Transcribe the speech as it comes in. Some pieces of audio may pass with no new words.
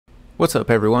What's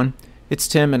up everyone? It's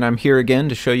Tim and I'm here again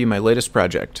to show you my latest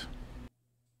project.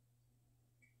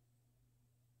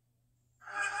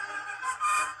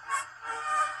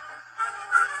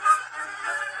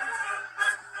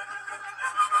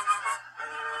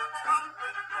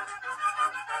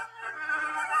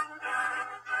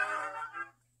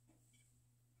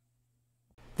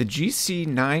 The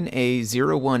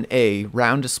GC9A01A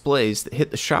round displays that hit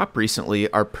the shop recently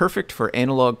are perfect for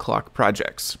analog clock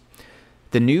projects.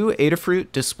 The new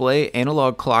Adafruit display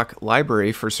analog clock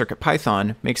library for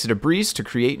CircuitPython makes it a breeze to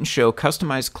create and show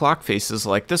customized clock faces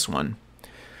like this one.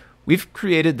 We've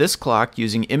created this clock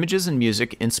using images and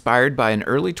music inspired by an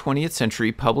early 20th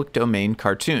century public domain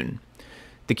cartoon.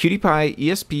 The QtPy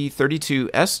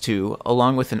ESP32S2,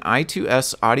 along with an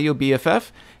I2S audio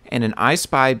BFF and an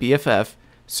iSpy BFF,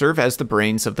 serve as the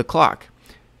brains of the clock.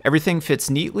 Everything fits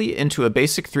neatly into a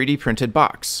basic 3D printed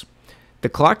box. The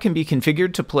clock can be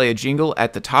configured to play a jingle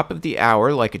at the top of the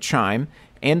hour like a chime,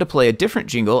 and to play a different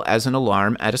jingle as an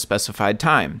alarm at a specified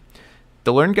time.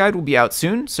 The Learn Guide will be out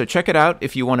soon, so check it out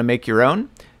if you want to make your own.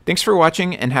 Thanks for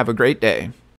watching and have a great day.